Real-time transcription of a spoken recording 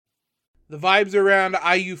The vibes around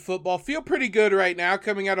IU football feel pretty good right now,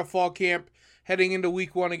 coming out of fall camp, heading into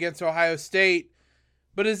week 1 against Ohio State.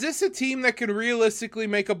 But is this a team that can realistically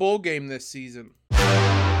make a bowl game this season?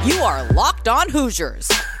 You are Locked On Hoosiers,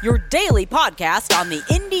 your daily podcast on the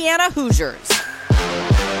Indiana Hoosiers.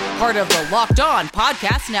 Part of the Locked On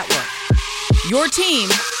Podcast Network, your team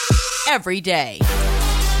every day.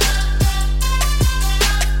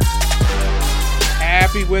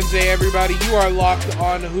 Happy Wednesday, everybody. You are Locked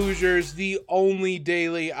On Hoosiers, the only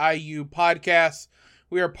daily IU podcast.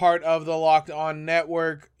 We are part of the Locked On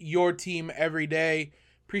Network, your team every day.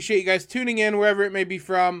 Appreciate you guys tuning in wherever it may be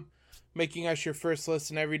from, making us your first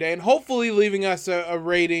listen every day, and hopefully leaving us a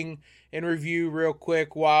rating and review real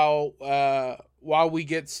quick while we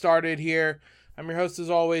get started here. I'm your host, as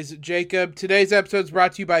always, Jacob. Today's episode is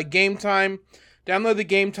brought to you by Game Time. Download the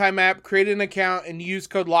Game Time app, create an account, and use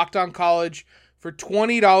code LOCKEDONCollege for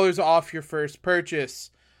 $20 off your first purchase.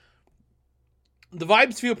 The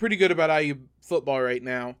vibes feel pretty good about IU football right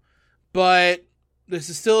now, but this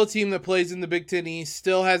is still a team that plays in the Big Ten East,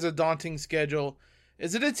 still has a daunting schedule.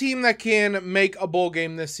 Is it a team that can make a bowl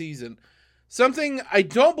game this season? Something I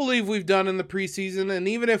don't believe we've done in the preseason, and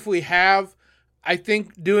even if we have, I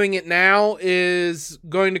think doing it now is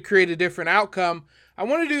going to create a different outcome. I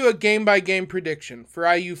want to do a game-by-game prediction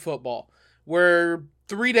for IU football. We're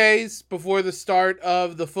 3 days before the start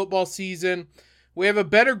of the football season. We have a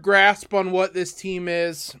better grasp on what this team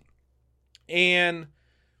is, and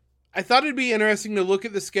I thought it'd be interesting to look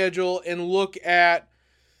at the schedule and look at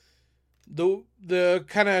the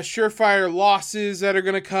kind of surefire losses that are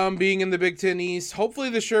going to come being in the Big Ten East. Hopefully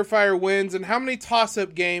the surefire wins, and how many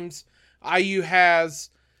toss-up games IU has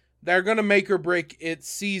that are going to make or break its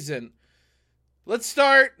season. Let's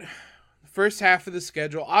start first half of the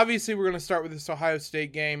schedule. Obviously, we're going to start with this Ohio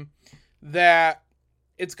State game that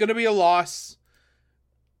it's going to be a loss.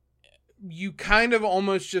 You kind of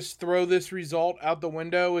almost just throw this result out the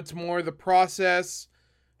window. It's more the process,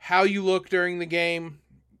 how you look during the game.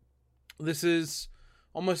 This is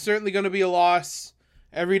almost certainly going to be a loss.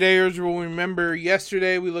 Everydayers will remember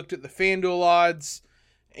yesterday we looked at the FanDuel odds,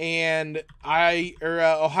 and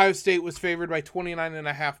Ohio State was favored by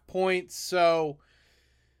 29.5 points. So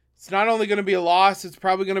it's not only going to be a loss, it's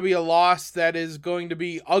probably going to be a loss that is going to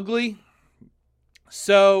be ugly.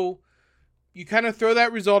 So you kind of throw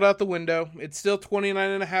that result out the window. It's still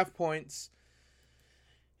 29.5 points.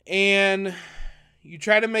 And you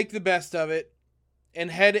try to make the best of it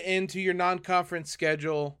and head into your non-conference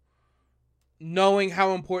schedule knowing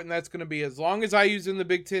how important that's going to be. As long as IU's in the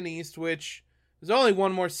Big Ten East, which is only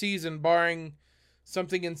one more season barring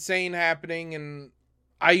something insane happening and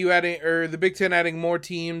IU adding, or the Big Ten adding more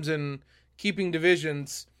teams and keeping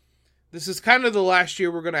divisions, this is kind of the last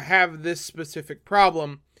year we're going to have this specific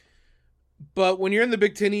problem. But when you're in the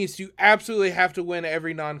Big Ten East, you absolutely have to win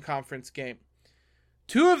every non-conference game.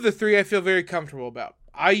 2 of the 3 I feel very comfortable about.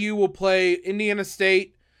 IU will play Indiana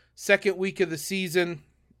State second week of the season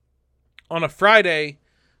on a Friday,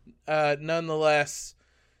 nonetheless.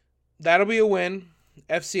 That'll be a win.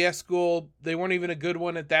 FCS school, they weren't even a good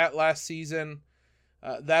one at that last season.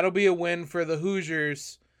 That'll be a win for the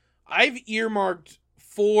Hoosiers. I've earmarked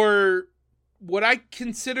for what I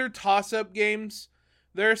consider toss-up games.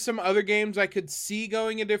 There are some other games I could see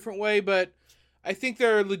going a different way, but I think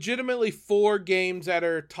there are legitimately 4 games that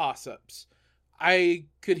are toss-ups. I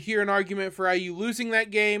could hear an argument for IU losing that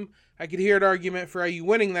game. I could hear an argument for IU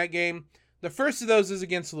winning that game. The first of those is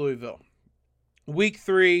against Louisville. Week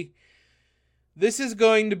 3. This is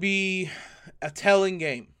going to be a telling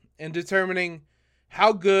game in determining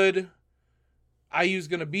how good IU is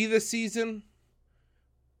going to be this season,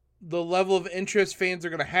 the level of interest fans are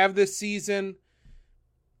going to have this season.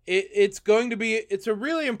 It's a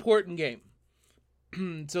really important game.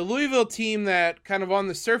 It's a Louisville team that kind of on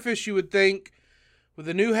the surface you would think with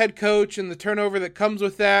a new head coach and the turnover that comes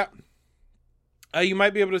with that, you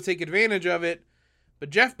might be able to take advantage of it.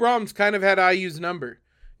 But Jeff Brom's kind of had IU's number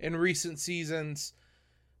in recent seasons.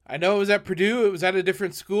 I know it was at Purdue, it was at a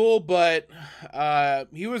different school, but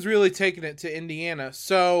he was really taking it to Indiana.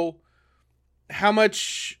 So how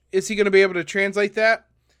much is he going to be able to translate that?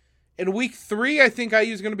 In week 3, I think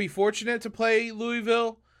IU is going to be fortunate to play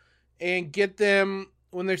Louisville and get them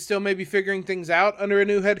when they're still maybe figuring things out under a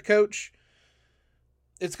new head coach.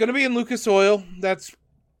 It's going to be in Lucas Oil. That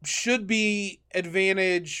should be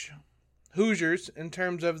advantage Hoosiers in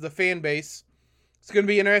terms of the fan base. It's going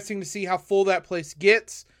to be interesting to see how full that place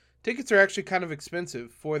gets. Tickets are actually kind of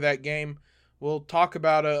expensive for that game. We'll talk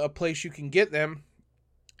about a place you can get them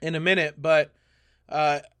in a minute, but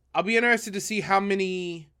I'll be interested to see how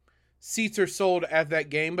many seats are sold at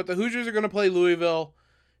that game. But the Hoosiers are going to play Louisville,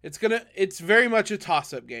 It's very much a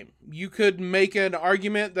toss-up game. You could make an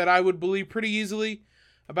argument that I would believe pretty easily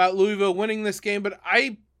about Louisville winning this game, but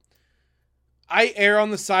I err on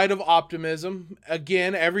the side of optimism.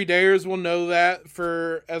 Again, everydayers will know that.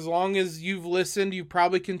 For as long as you've listened, you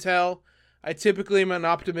probably can tell I typically am an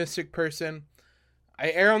optimistic person. I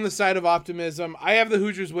err on the side of optimism. I have the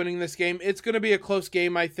Hoosiers winning this game. It's going to be a close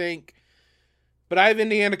game, I think. But I have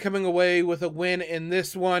Indiana coming away with a win in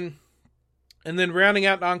this one. And then rounding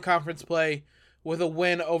out non-conference play with a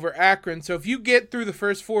win over Akron. So if you get through the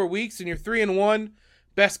first 4 weeks and you're 3-1,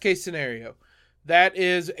 best case scenario. That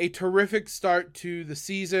is a terrific start to the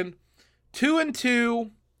season.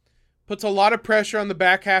 2-2 puts a lot of pressure on the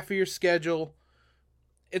back half of your schedule.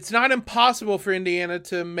 It's not impossible for Indiana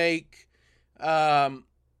to make a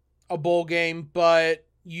bowl game, but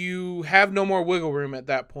you have no more wiggle room at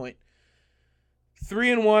that point.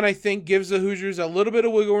 3-1, I think, gives the Hoosiers a little bit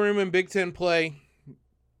of wiggle room in Big Ten play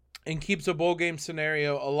and keeps a bowl game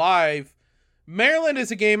scenario alive. Maryland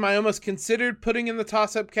is a game I almost considered putting in the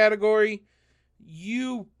toss-up category.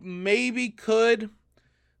 You maybe could.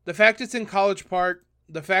 The fact it's in College Park,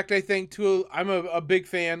 the fact I think I'm a big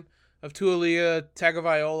fan of Tualia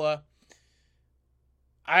Tagovailoa.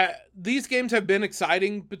 These games have been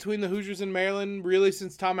exciting between the Hoosiers and Maryland really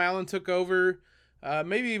since Tom Allen took over.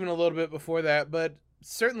 Maybe even a little bit before that, but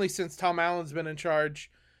certainly since Tom Allen's been in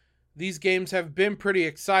charge, these games have been pretty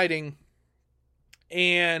exciting.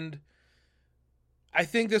 And I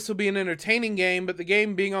think this will be an entertaining game, but the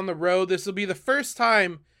game being on the road, this will be the first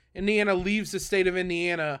time Indiana leaves the state of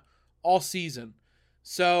Indiana all season.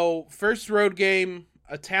 So, first road game,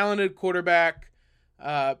 a talented quarterback.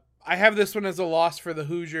 I have this one as a loss for the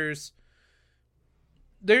Hoosiers.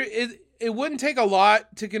 It wouldn't take a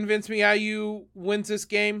lot to convince me IU wins this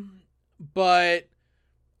game, but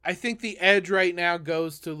I think the edge right now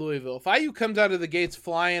goes to Louisville. If IU comes out of the gates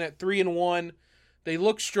flying at 3-1, they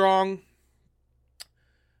look strong.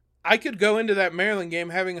 I could go into that Maryland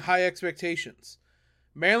game having high expectations.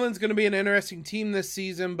 Maryland's going to be an interesting team this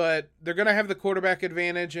season, but they're going to have the quarterback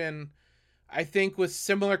advantage, and I think with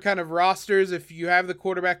similar kind of rosters, if you have the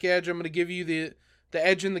quarterback edge, I'm going to give you the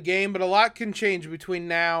edge in the game, but a lot can change between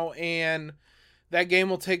now and that game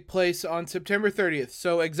will take place on September 30th,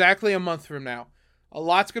 so exactly a month from now. A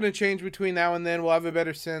lot's going to change between now and then. We'll have a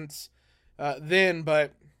better sense then,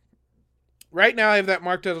 but right now I have that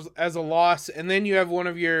marked as a loss, and then you have one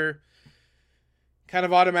of your kind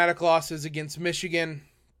of automatic losses against Michigan.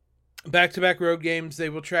 Back-to-back road games. They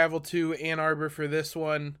will travel to Ann Arbor for this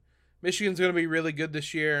one. Michigan's going to be really good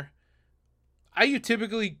this year. IU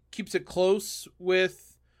typically keeps it close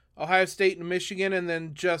with Ohio State and Michigan and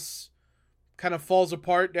then just kind of falls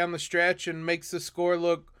apart down the stretch and makes the score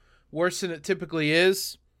look worse than it typically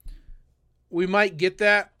is. We might get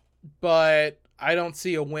that, but I don't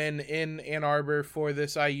see a win in Ann Arbor for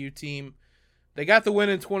this IU team. They got the win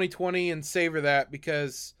in 2020 and savor that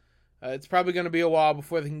because it's probably going to be a while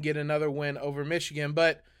before they can get another win over Michigan.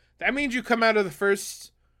 But that means you come out of the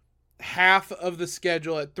first half of the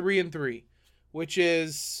schedule at 3-3. Which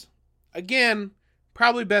is, again,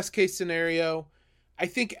 probably best case scenario. I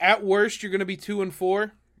think at worst you're going to be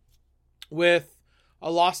 2-4 with a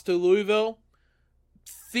loss to Louisville.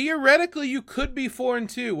 Theoretically, you could be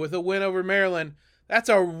 4-2 with a win over Maryland. That's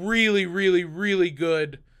a really, really, really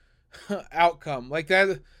good outcome. Like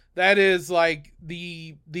that is like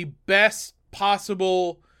the best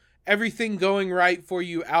possible, everything going right for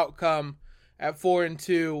you outcome at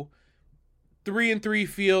 4-2. 3-3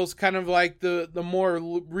 feels kind of like the more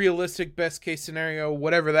realistic best case scenario,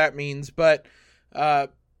 whatever that means. But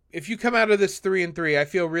if you come out of this 3-3, I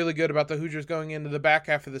feel really good about the Hoosiers going into the back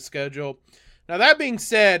half of the schedule. Now, that being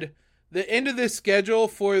said, the end of this schedule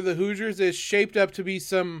for the Hoosiers is shaped up to be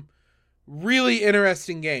some really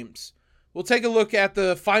interesting games. We'll take a look at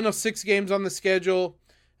the final 6 games on the schedule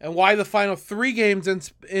and why the final 3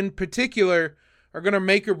 games in particular are going to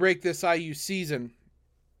make or break this IU season.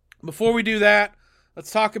 Before we do that,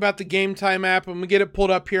 let's talk about the Game Time app. I'm going to get it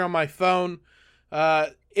pulled up here on my phone.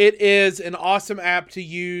 It is an awesome app to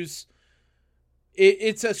use.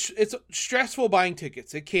 It's stressful buying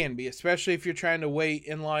tickets. It can be, especially if you're trying to wait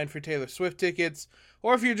in line for Taylor Swift tickets,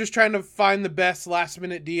 or if you're just trying to find the best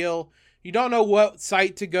last-minute deal. You don't know what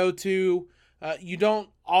site to go to.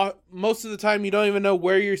 Most of the time, you don't even know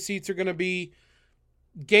where your seats are going to be.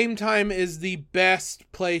 Game Time is the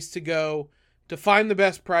best place to go to find the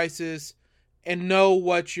best prices and know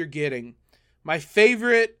what you're getting. My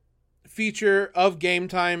favorite feature of Game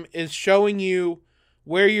Time is showing you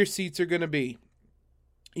where your seats are going to be.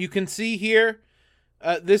 You can see here,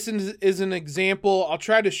 this is an example. I'll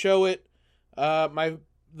try to show it.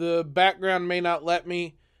 The background may not let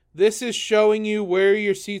me, This is showing you where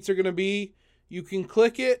your seats are going to be. You can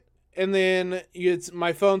click it, and then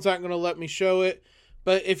my phone's not going to let me show it.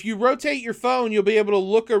 But if you rotate your phone, you'll be able to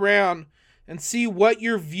look around and see what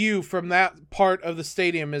your view from that part of the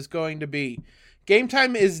stadium is going to be. Game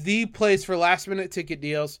Time is the place for last-minute ticket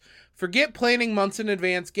deals. Forget planning months in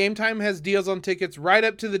advance. Game Time has deals on tickets right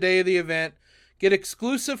up to the day of the event. Get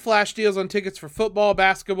exclusive flash deals on tickets for football,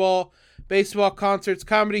 basketball, baseball, concerts,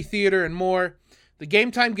 comedy, theater, and more. The Game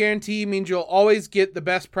Time guarantee means you'll always get the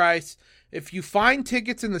best price. If you find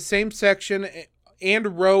tickets in the same section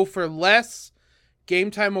and row for less, Game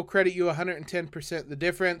Time will credit you 110% the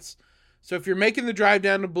difference. So if you're making the drive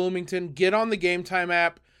down to Bloomington, get on the Game Time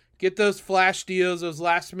app, get those flash deals, those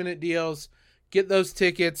last-minute deals, get those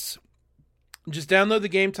tickets. Just download the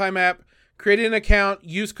Game Time app, create an account,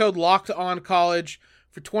 use code LOCKEDONCollege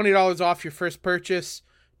for $20 off your first purchase.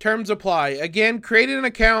 Terms apply. Again, create an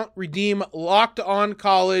account, redeem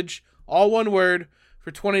LOCKEDONCollege, all one word,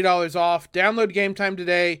 for $20 off. Download Game Time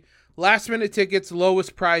today. Last-minute tickets,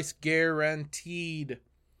 lowest price guaranteed.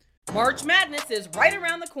 March Madness is right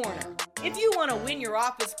around the corner. If you want to win your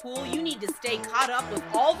office pool, you need to stay caught up with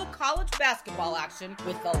all the college basketball action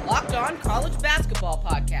with the Locked On College Basketball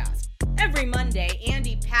Podcast. Every Monday,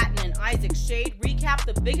 Andy Patton and Isaac Shade recap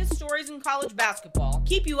the biggest stories in college basketball,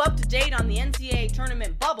 keep you up to date on the NCAA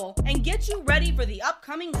tournament bubble, and get you ready for the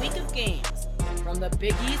upcoming week of games. From the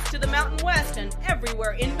Big East to the Mountain West and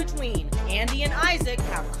everywhere in between, Andy and Isaac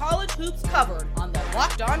have college hoops covered on the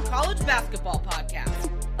Locked On College Basketball Podcast.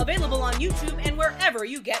 Available on YouTube and wherever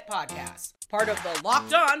you get podcasts. Part of the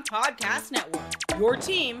Locked On Podcast Network. Your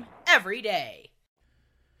team every day.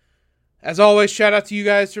 As always, shout out to you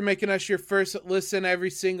guys for making us your first listen every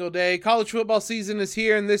single day. College football season is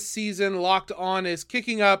here, and this season, Locked On is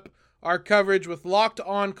kicking up our coverage with Locked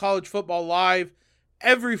On College Football Live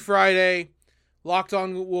every Friday. Locked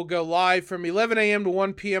On will go live from 11 a.m. to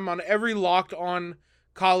 1 p.m. on every Locked On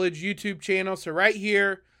College YouTube channel. So right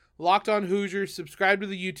here, Locked On Hoosiers, subscribe to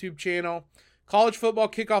the YouTube channel. College Football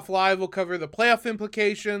Kickoff Live will cover the playoff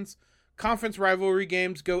implications, conference rivalry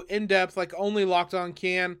games, go in-depth like only Locked On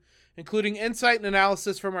can, including insight and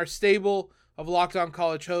analysis from our stable of Locked On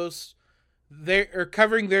College hosts. They are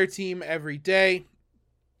covering their team every day.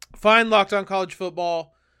 Find Locked On College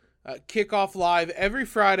Football Kickoff Live every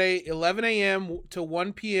Friday, 11 a.m. to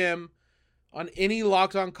 1 p.m. on any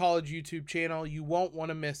Locked On College YouTube channel. You won't want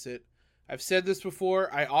to miss it. I've said this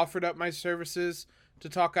before. I offered up my services to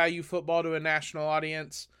talk IU football to a national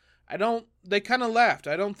audience. They kind of left.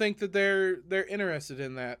 I don't think that they're interested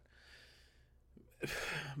in that.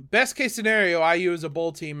 Best case scenario, IU is a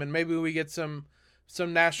bowl team, and maybe we get some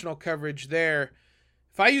national coverage there.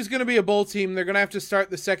 If IU is going to be a bowl team, they're going to have to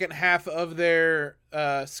start the second half of their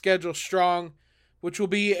schedule strong, which will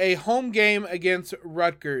be a home game against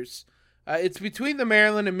Rutgers. It's between the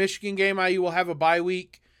Maryland and Michigan game. IU will have a bye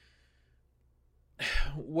week.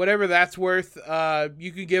 Whatever that's worth,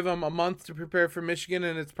 you could give them a month to prepare for Michigan,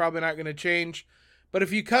 and it's probably not going to change. But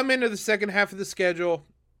if you come into the second half of the schedule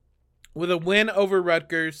with a win over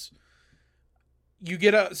Rutgers, you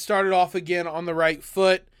get started off again on the right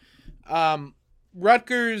foot.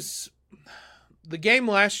 Rutgers, the game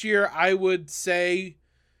last year, I would say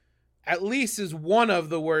at least is one of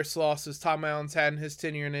the worst losses Tom Allen's had in his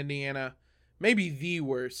tenure in Indiana. Maybe the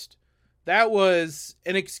worst. That was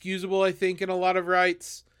inexcusable, I think, in a lot of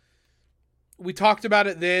rights. We talked about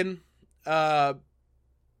it then.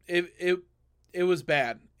 It was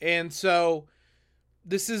bad. And so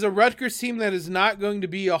this is a Rutgers team that is not going to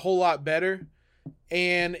be a whole lot better.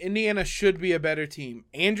 And Indiana should be a better team.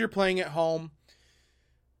 And you're playing at home.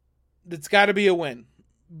 It's got to be a win.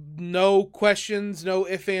 No questions, no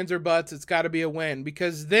ifs, ands, or buts. It's got to be a win.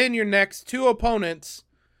 Because then your next two opponents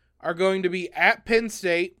are going to be at Penn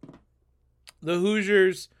State. The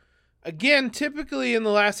Hoosiers, again, typically in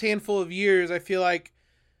the last handful of years, I feel like,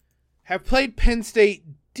 have played Penn State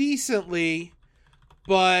decently,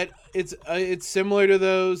 but it's similar to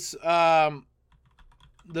those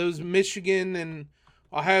Michigan and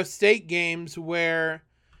Ohio State games where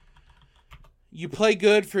you play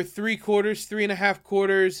good for 3.5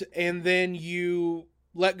 quarters, and then you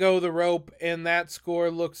let go of the rope, and that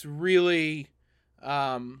score looks really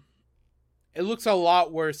it looks a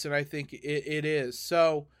lot worse than I think it is.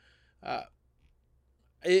 So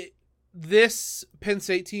this Penn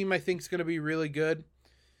State team, I think, is going to be really good.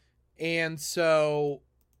 And so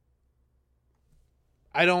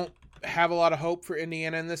I don't have a lot of hope for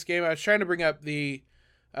Indiana in this game. I was trying to bring up the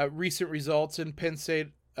recent results in Penn State,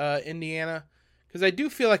 Indiana, because I do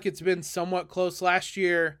feel like it's been somewhat close. Last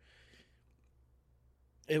year,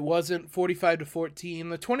 It wasn't 45-14.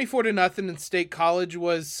 The 24-0 in State College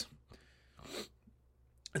was,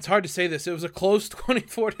 it's hard to say this, it was a close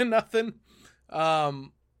 24-0.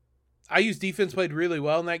 IU's defense played really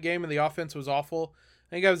well in that game, and the offense was awful. I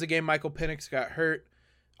think that was the game Michael Penix got hurt.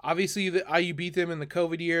 Obviously, the IU beat them in the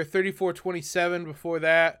COVID year, 34-27 before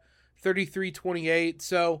that, 33-28.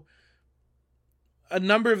 So a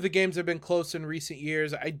number of the games have been close in recent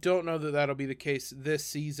years. I don't know that that'll be the case this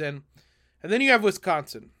season. And then you have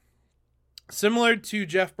Wisconsin. Similar to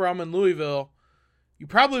Jeff Brom in Louisville, you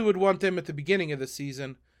probably would want them at the beginning of the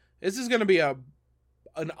season. This is going to be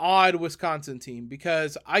an odd Wisconsin team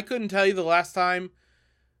because I couldn't tell you the last time,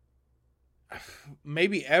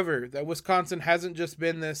 maybe ever, that Wisconsin hasn't just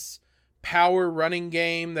been this power running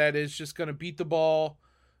game that is just going to beat the ball.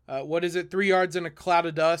 3 yards in a cloud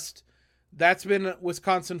of dust? That's been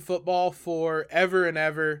Wisconsin football forever and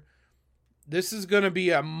ever. This is going to be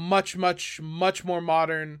a much, much, much more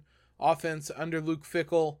modern offense under Luke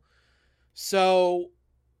Fickell. So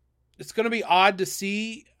it's going to be odd to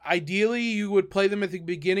see. Ideally, you would play them at the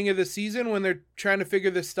beginning of the season when they're trying to figure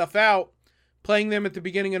this stuff out. Playing them at the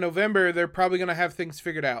beginning of November, they're probably going to have things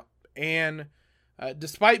figured out. And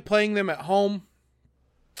despite playing them at home,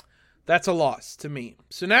 that's a loss to me.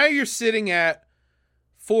 So now you're sitting at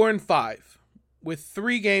 4-5 with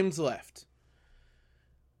 3 games left.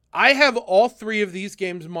 I have all 3 of these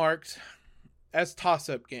games marked as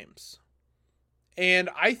toss-up games. And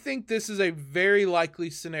I think this is a very likely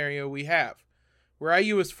scenario we have, where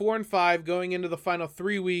IU is 4-5 going into the final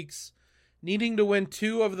 3 weeks, needing to win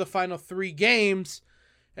 2 of the final 3 games,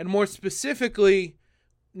 and more specifically,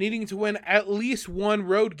 needing to win at least 1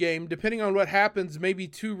 road game, depending on what happens, maybe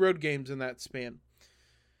 2 road games in that span.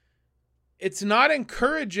 It's not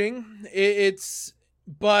encouraging,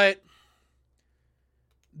 but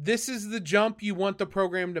this is the jump you want the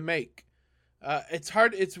program to make.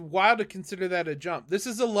 It's wild to consider that a jump. This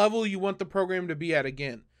is the level you want the program to be at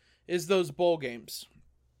again, is those bowl games.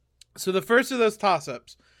 So the first of those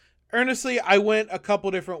toss-ups, earnestly, I went a couple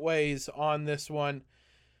different ways on this one,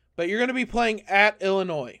 but you're going to be playing at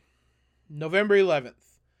Illinois, November 11th.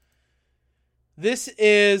 It's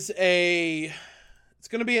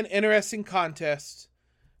going to be an interesting contest.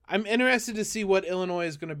 I'm interested to see what Illinois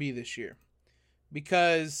is going to be this year,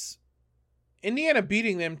 because Indiana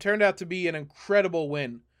beating them turned out to be an incredible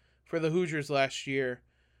win for the Hoosiers last year,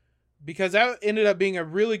 because that ended up being a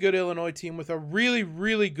really good Illinois team with a really,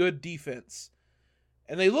 really good defense.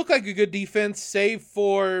 And they look like a good defense, save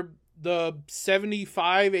for the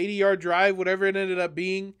 75, 80-yard drive, whatever it ended up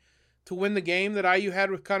being, to win the game that IU had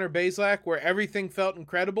with Connor Bazelak, where everything felt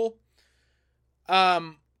incredible.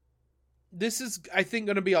 This is, I think,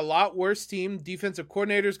 going to be a lot worse team. Defensive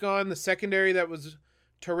coordinator's gone. The secondary that was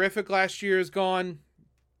terrific last year is gone.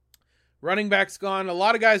 Running back's gone. A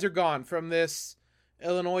lot of guys are gone from this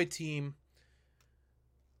Illinois team.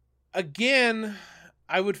 Again,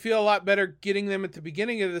 I would feel a lot better getting them at the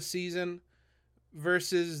beginning of the season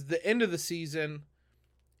versus the end of the season.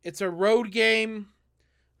 It's a road game.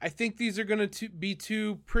 I think these are going to be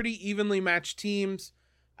 2 pretty evenly matched teams.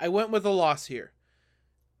 I went with a loss here.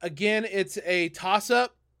 Again, it's a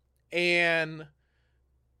toss-up, and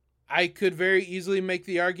I could very easily make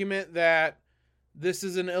the argument that this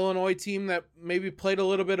is an Illinois team that maybe played a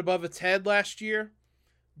little bit above its head last year,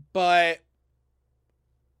 but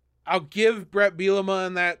I'll give Brett Bielema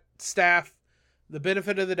and that staff the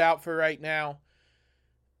benefit of the doubt for right now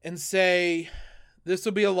and say this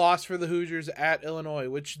will be a loss for the Hoosiers at Illinois,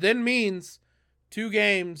 which then means 2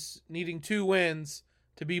 games needing 2 wins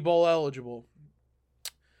to be bowl eligible.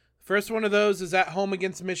 First one of those is at home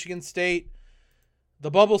against Michigan State.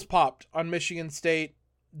 The bubbles popped on Michigan State.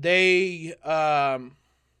 IU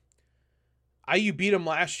beat them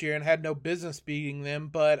last year and had no business beating them,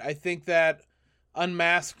 but I think that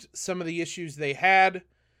unmasked some of the issues they had.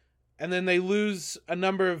 And then they lose a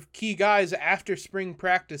number of key guys after spring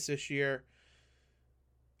practice this year.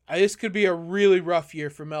 This could be a really rough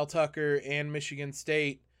year for Mel Tucker and Michigan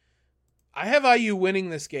State. I have IU winning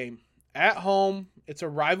this game at home. It's a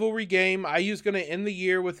rivalry game. IU's going to end the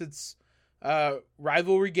year with its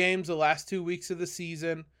rivalry games the last 2 weeks of the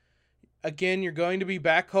season. Again, you're going to be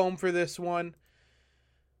back home for this one.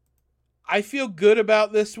 I feel good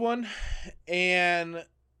about this one, and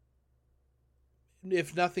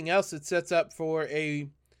if nothing else, it sets up for a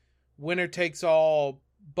winner-takes-all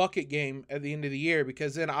bucket game at the end of the year,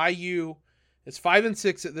 because then IU is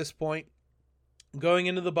 5-6 at this point, going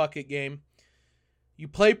into the bucket game. You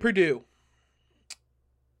play Purdue.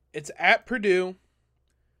 It's at Purdue.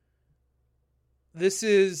 This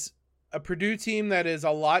is a Purdue team that is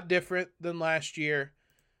a lot different than last year.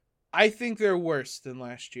 I think they're worse than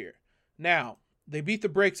last year. Now, they beat the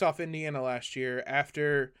brakes off Indiana last year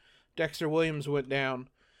after Dexter Williams went down.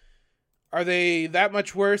 Are they that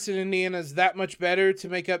much worse and Indiana's that much better to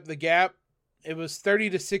make up the gap? It was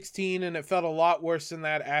 30-16, and it felt a lot worse than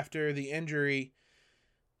that after the injury.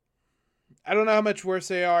 I don't know how much worse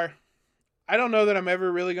they are. I don't know that I'm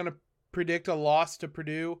ever really going to predict a loss to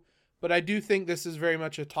Purdue, but I do think this is very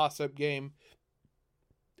much a toss-up game.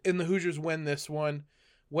 And the Hoosiers win this one,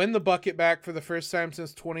 win the bucket back for the first time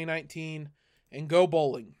since 2019, and go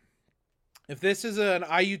bowling. If this is an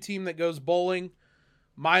IU team that goes bowling,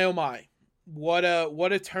 my oh my, what a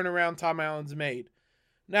turnaround Tom Allen's made.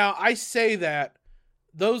 Now, I say that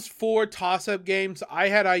those 4 toss-up games, I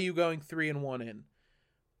had IU going 3-1 in.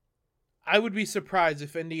 I would be surprised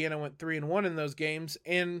if Indiana went 3-1 in those games,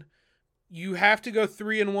 and you have to go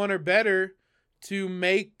 3-1 or better to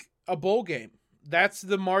make a bowl game. That's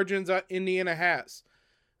the margins Indiana has.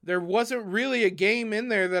 There wasn't really a game in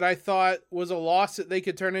there that I thought was a loss that they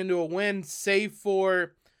could turn into a win, save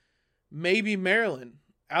for maybe Maryland,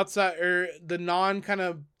 outside or the non kind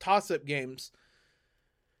of toss-up games.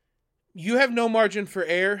 You have no margin for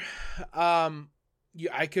error.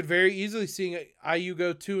 I could very easily see IU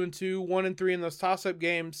go 2-2, 1-3 in those toss-up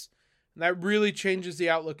games, and that really changes the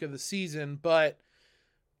outlook of the season. But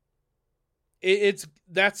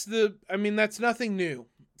that's nothing new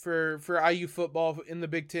for IU football in the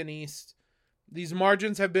Big Ten East. These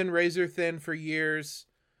margins have been razor thin for years.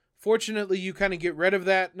 Fortunately, you kind of get rid of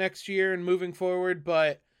that next year and moving forward.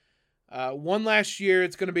 But one last year,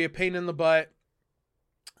 it's going to be a pain in the butt.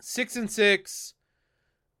 6-6,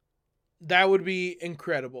 that would be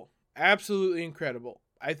incredible. Absolutely incredible.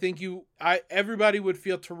 I think everybody would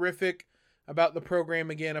feel terrific about the program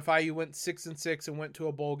again if IU went 6-6 and went to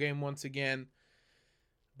a bowl game once again.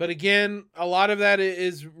 But again, a lot of that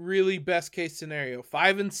is really best case scenario.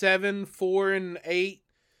 5-7, 4-8.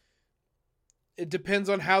 It depends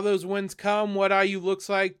on how those wins come, what IU looks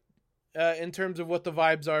like in terms of what the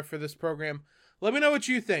vibes are for this program. Let me know what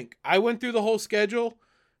you think. I went through the whole schedule.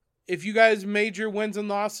 If you guys made your wins and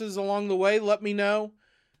losses along the way, let me know.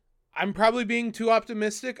 I'm probably being too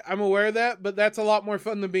optimistic. I'm aware of that, but that's a lot more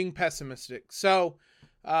fun than being pessimistic. So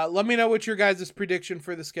let me know what your guys' prediction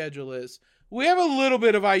for the schedule is. We have a little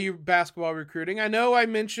bit of IU basketball recruiting. I know I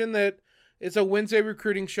mentioned that it's a Wednesday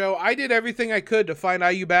recruiting show. I did everything I could to find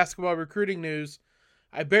IU basketball recruiting news.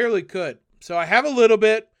 I barely could. So I have a little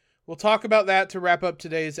bit. We'll talk about that to wrap up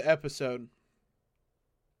today's episode.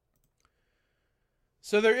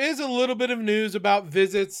 So there is a little bit of news about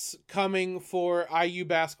visits coming for IU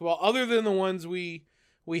basketball, other than the ones we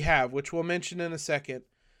have, which we'll mention in a second.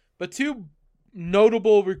 But 2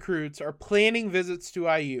 notable recruits are planning visits to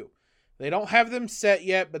IU. They don't have them set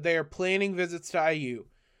yet, but they are planning visits to IU.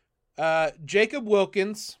 Jacob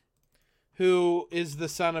Wilkins, who is the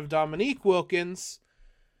son of Dominique Wilkins,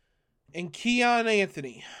 and Keon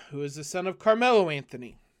Anthony, who is the son of Carmelo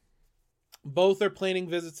Anthony. Both are planning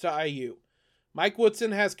visits to IU. Mike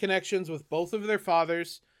Woodson has connections with both of their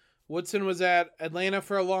fathers. Woodson was at Atlanta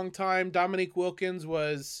for a long time. Dominique Wilkins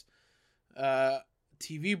was a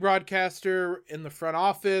TV broadcaster in the front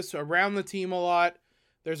office, around the team a lot.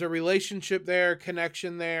 There's a relationship there,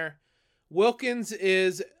 connection there. Wilkins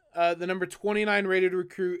is the number 29 rated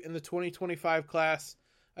recruit in the 2025 class,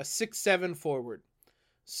 a 6'7" forward.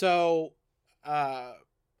 So a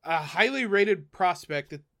highly rated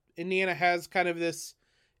prospect that Indiana has kind of this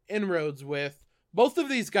inroads with. Both of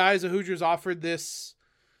these guys the Hoosiers offered this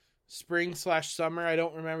spring/summer. I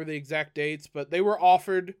don't remember the exact dates, but they were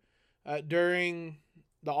offered during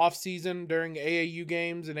the off season, during AAU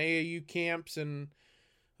games and AAU camps and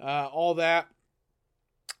all that.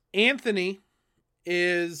 Anthony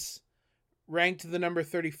is ranked the number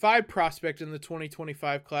 35 prospect in the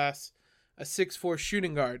 2025 class, a 6'4"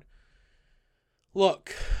 shooting guard.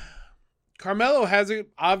 Look, Carmelo has an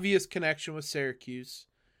obvious connection with Syracuse.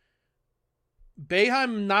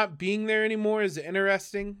 Boeheim not being there anymore is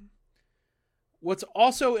interesting. What's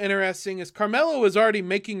also interesting is Carmelo is already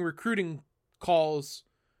making recruiting calls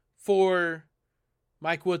for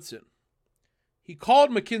Mike Woodson. He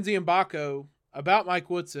called Mackenzie Mbako about Mike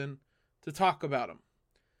Woodson to talk about him.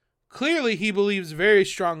 Clearly, he believes very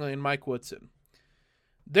strongly in Mike Woodson.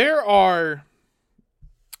 There are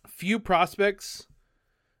few prospects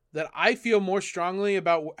that I feel more strongly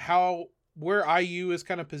about where IU is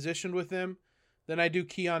kind of positioned with him than I do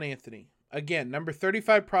Keon Anthony. Again, number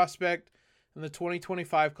 35 prospect in the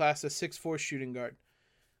 2025 class, a 6'4" shooting guard.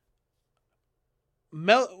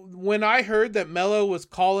 When I heard that Melo was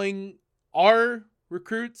calling our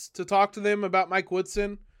recruits to talk to them about Mike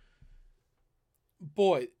Woodson,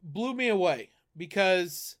 boy, blew me away,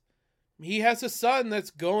 because he has a son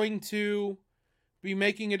that's going to be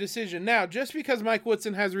making a decision. Now, just because Mike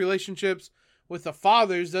Woodson has relationships with the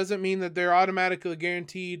fathers doesn't mean that they're automatically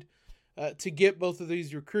guaranteed to get both of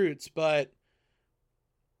these recruits, but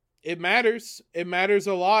it matters. It matters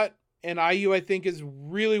a lot, and IU, I think, is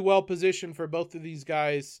really well positioned for both of these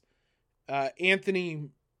guys. Anthony,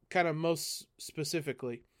 kind of most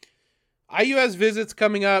specifically. IU has visits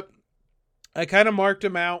coming up. I kind of marked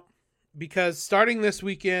them out because starting this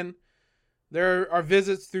weekend, there are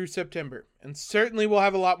visits through September, and certainly we'll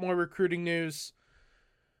have a lot more recruiting news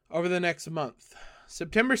over the next month.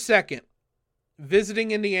 September 2nd,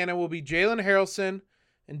 visiting Indiana will be Jalen Harrelson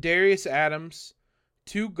and Darius Adams,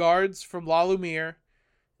 2 guards from La Lumiere,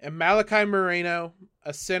 and Malachi Moreno,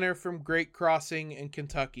 a center from Great Crossing in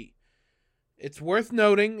Kentucky. It's worth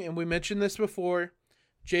noting, and we mentioned this before,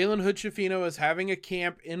 Jalen Hood-Schifino is having a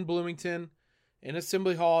camp in Bloomington, in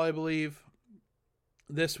Assembly Hall, I believe,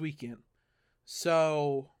 this weekend.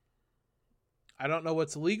 So, I don't know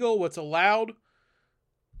what's legal, what's allowed.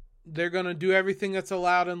 They're going to do everything that's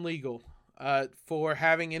allowed and legal for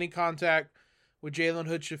having any contact with Jalen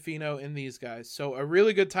Hood-Schifino and these guys. So, a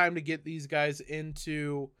really good time to get these guys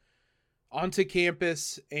onto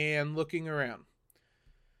campus and looking around.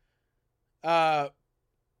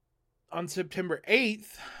 On September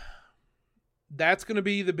 8th, that's going to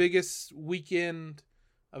be the biggest weekend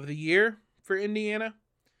of the year for Indiana.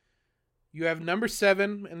 You have number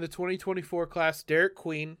 7 in the 2024 class, Derek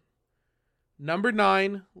Queen. Number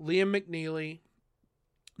 9, Liam McNeely.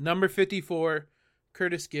 Number 54,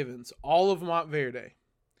 Curtis Givens. All of Montverde.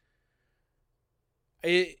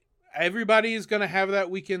 Everybody is going to have that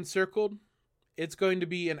weekend circled. It's going to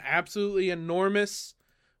be an absolutely enormous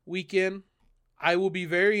weekend. I will be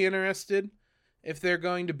very interested if they're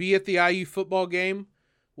going to be at the IU football game,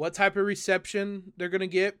 what type of reception they're going to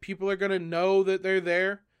get. People are going to know that they're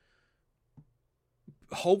there.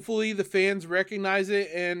 Hopefully the fans recognize it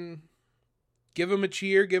and give them a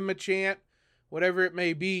cheer, give them a chant, whatever it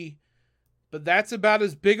may be. But that's about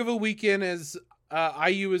as big of a weekend as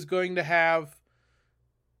IU is going to have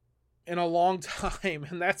in a long time,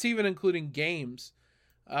 and that's even including games.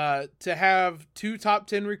 To have 2 top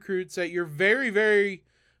 10 recruits that you're very, very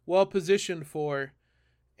well positioned for,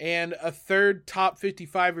 and a 3rd top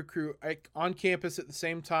 55 recruit on campus at the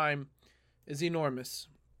same time is enormous.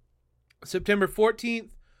 September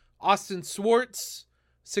 14th, Austin Swartz,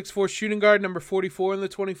 6'4" shooting guard, number 44 in the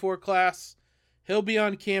 24 class. He'll be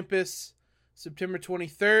on campus. September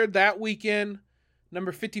 23rd, that weekend,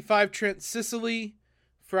 number 55, Trent Sicily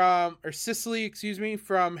from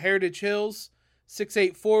Heritage Hills,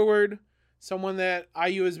 6'8" forward, someone that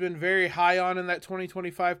IU has been very high on in that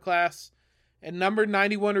 2025 class. And number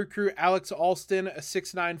 91 recruit Alex Alston, a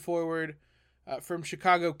 6'9" forward from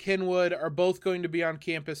Chicago Kenwood, are both going to be on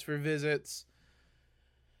campus for visits.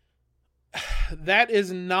 That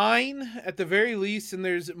is 9 at the very least, and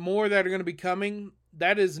there's more that are going to be coming.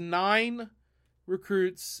 That is 9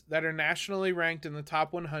 recruits that are nationally ranked in the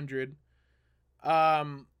top 100.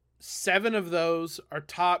 7 of those are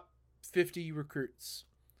top 50 recruits.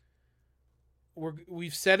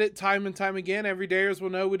 We've said it time and time again. Every Dayers will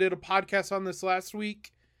know we did a podcast on this last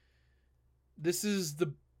week. This is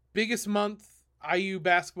the biggest month IU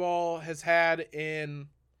basketball has had in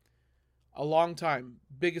a long time.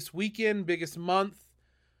 Biggest weekend, biggest month,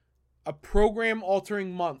 a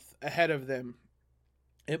program-altering month ahead of them.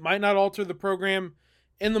 It might not alter the program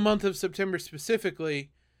in the month of September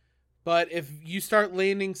specifically, but if you start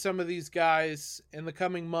landing some of these guys in the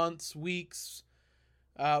coming months, weeks,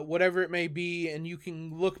 whatever it may be, and you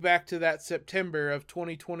can look back to that September of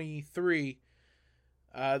 2023,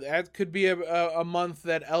 that could be a month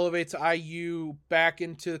that elevates IU back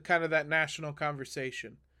into kind of that national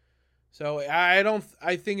conversation. So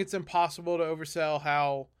I think it's impossible to oversell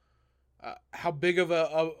how big of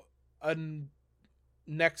a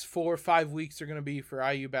next 4 or 5 weeks are going to be for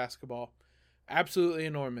IU basketball. Absolutely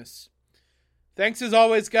enormous. Thanks as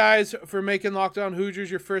always, guys, for making Locked On Hoosiers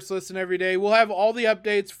your first listen every day. We'll have all the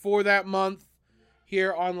updates for that month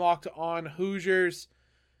here on Locked On Hoosiers.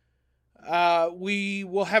 We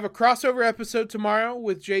will have a crossover episode tomorrow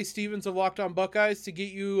with Jay Stevens of Locked On Buckeyes to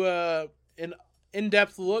get you an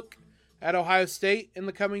in-depth look at Ohio State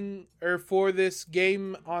for this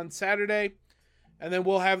game on Saturday. And then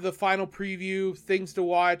we'll have the final preview, things to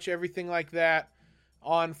watch, everything like that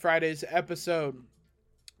on Friday's episode.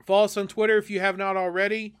 Follow us on Twitter if you have not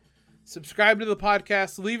already. Subscribe to the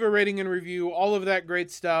podcast, leave a rating and review, all of that great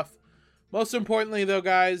stuff. Most importantly, though,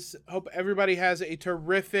 guys, hope everybody has a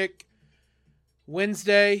terrific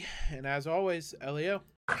Wednesday. And as always, LEO.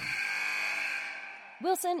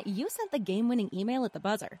 Wilson, you sent the game-winning email at the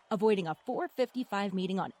buzzer, avoiding a 4:55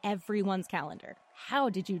 meeting on everyone's calendar. How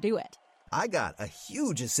did you do it? I got a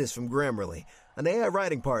huge assist from Grammarly, an AI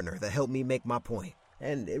writing partner that helped me make my point.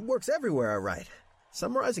 And it works everywhere I write.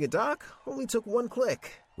 Summarizing a doc only took one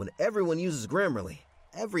click. When everyone uses Grammarly,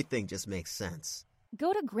 everything just makes sense.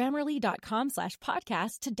 Go to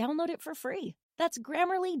Grammarly.com/podcast to download it for free. That's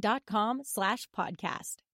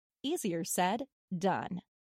Grammarly.com/podcast. Easier said, done.